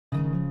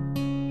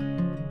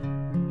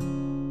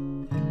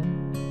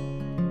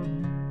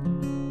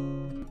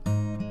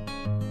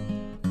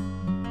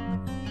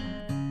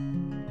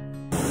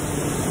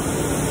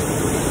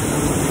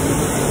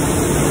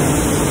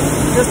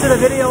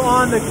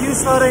the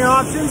Q-Spouting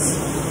options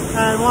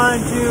and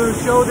wanted to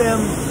show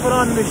them, put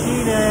on the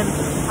machine and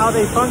how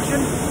they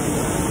function,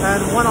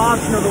 and one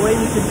option of the way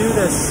you can do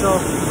this. So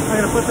I'm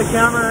going to put the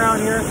camera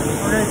around here.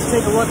 We're going to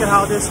take a look at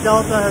how this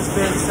delta has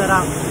been set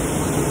up.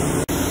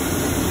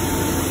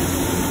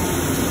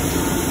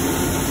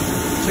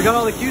 So we got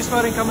all the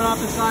Q-Spouting coming off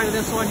the side of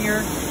this one here.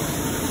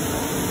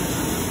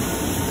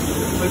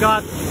 We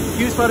got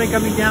Q-Spouting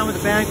coming down with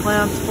the band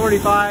clamps,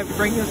 45 to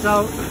bring this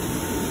out.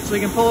 So we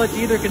can pull it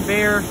to either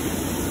conveyor,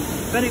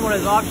 depending what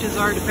his options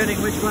are,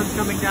 depending which one's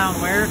coming down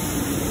where.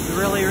 The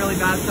really, really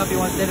bad stuff he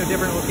wants to hit a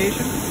different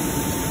location.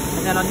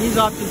 And then on these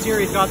options here,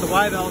 he's got the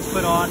Y valves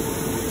put on.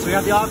 So we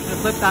have the option to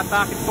flip that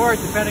back and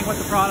forth depending what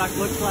the product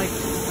looks like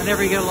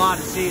whenever you get a lot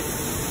of seat.